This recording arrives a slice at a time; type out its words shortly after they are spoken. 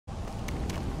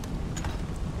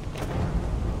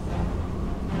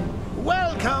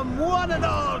Welcome, one and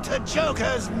all, to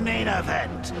Joker's main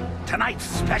event. Tonight's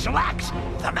special act,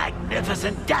 the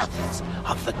magnificent deaths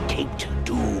of the caped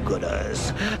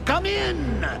do-gooders. Come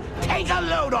in, take a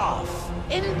load off,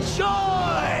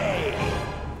 enjoy!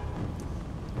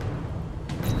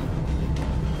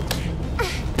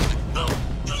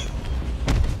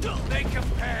 Make him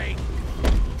pay!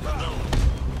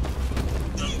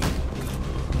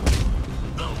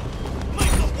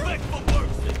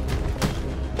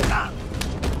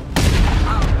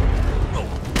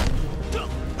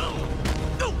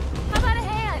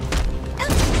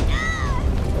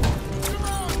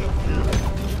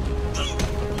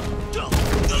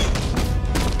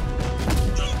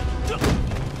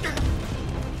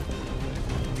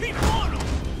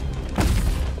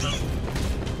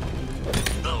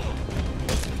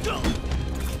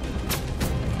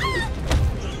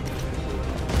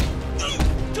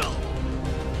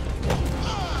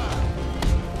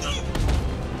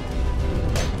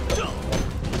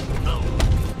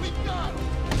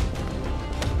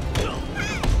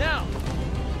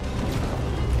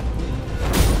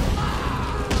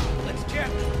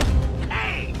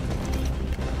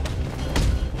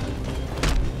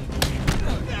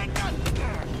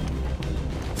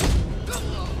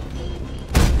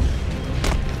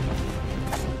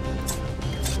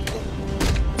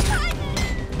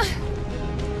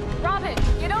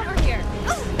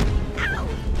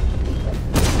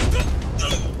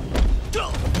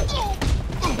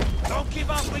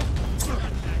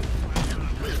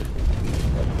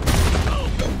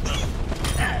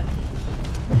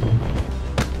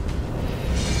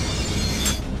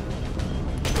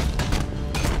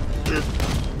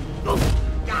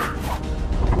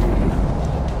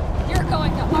 You're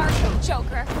going to ARKHAM,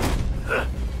 Joker.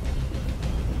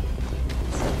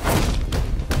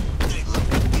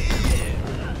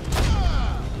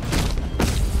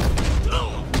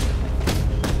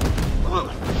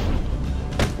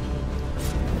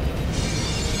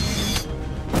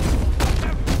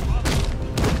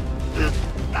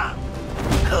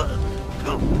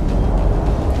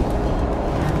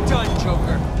 Done,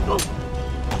 Joker.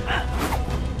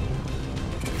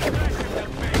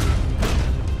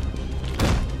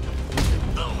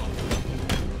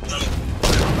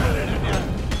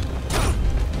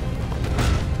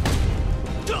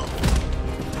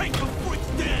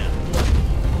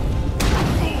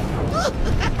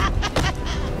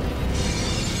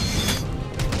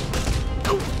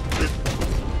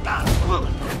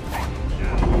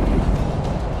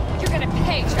 You're gonna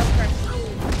pay, Joker.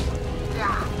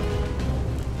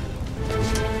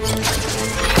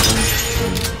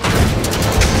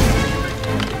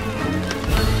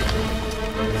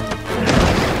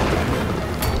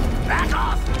 Back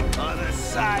off, or the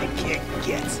sidekick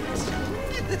gets it.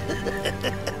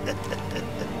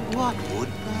 What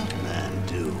would Batman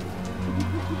do?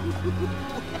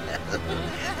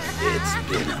 It's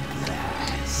been a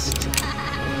blast.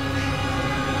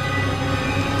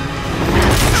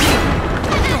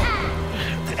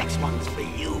 The next one's for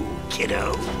you,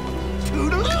 kiddo.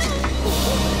 Toodaloo!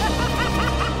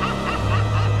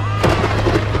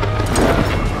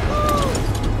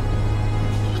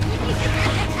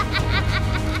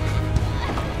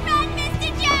 Run, Mr.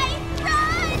 J!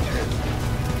 Run!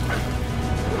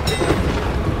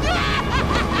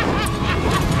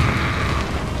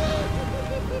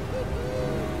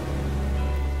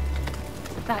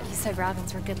 Thought you said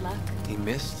Robins were good luck. He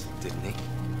missed, didn't he?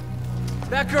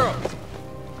 Batgirl!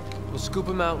 We'll scoop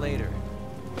him out later.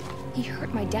 He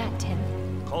hurt my dad, Tim.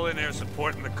 Call in air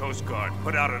support and the Coast Guard.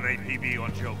 Put out an APB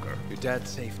on Joker. Your dad's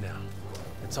safe now.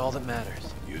 That's all that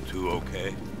matters. You two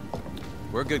okay?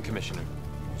 We're good, Commissioner.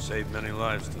 You saved many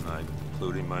lives tonight,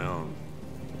 including my own.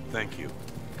 Thank you.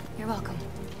 You're welcome.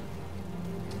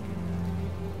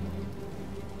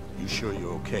 You sure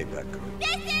you're okay, Batgirl?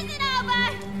 This isn't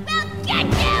over! We'll get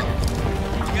you!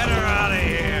 Get her out of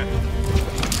here!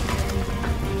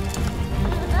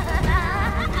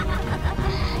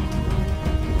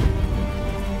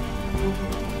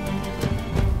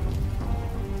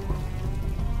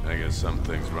 I guess some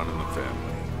things run in the family.